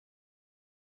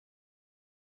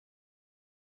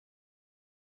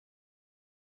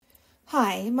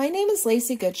Hi, my name is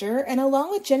Lacey Goodger, and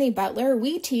along with Jenny Butler,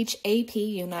 we teach AP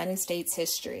United States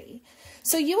History.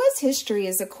 So U.S. History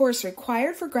is a course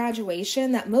required for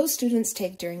graduation that most students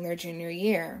take during their junior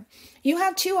year. You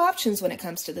have two options when it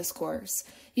comes to this course.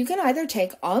 You can either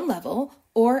take on-level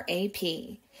or AP.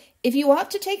 If you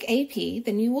opt to take AP,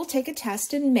 then you will take a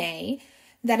test in May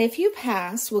that, if you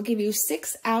pass, will give you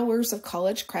 6 hours of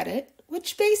college credit,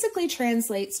 which basically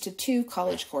translates to 2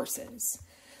 college courses.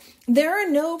 There are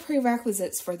no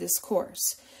prerequisites for this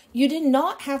course. You did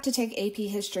not have to take AP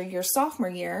History your sophomore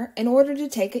year in order to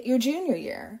take it your junior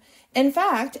year. In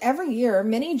fact, every year,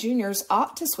 many juniors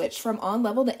opt to switch from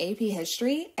on-level to AP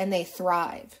History, and they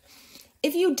thrive.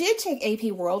 If you did take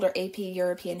AP World or AP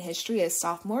European History as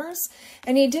sophomores,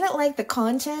 and you didn't like the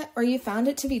content or you found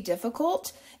it to be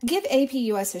difficult, give AP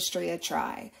US History a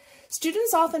try.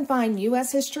 Students often find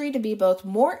U.S. history to be both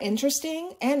more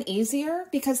interesting and easier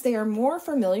because they are more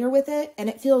familiar with it and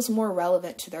it feels more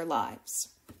relevant to their lives.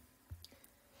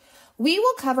 We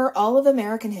will cover all of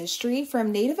American history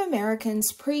from Native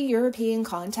Americans' pre-European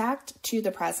contact to the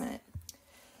present.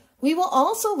 We will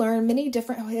also learn many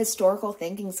different historical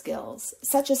thinking skills,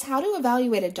 such as how to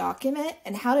evaluate a document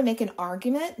and how to make an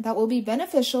argument that will be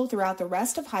beneficial throughout the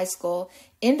rest of high school,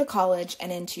 into college,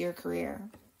 and into your career.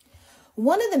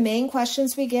 One of the main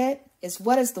questions we get is,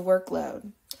 what is the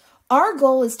workload? Our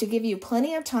goal is to give you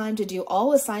plenty of time to do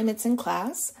all assignments in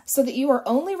class so that you are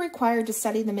only required to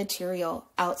study the material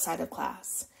outside of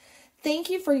class. Thank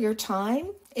you for your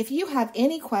time. If you have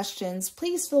any questions,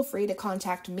 please feel free to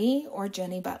contact me or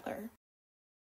Jenny Butler.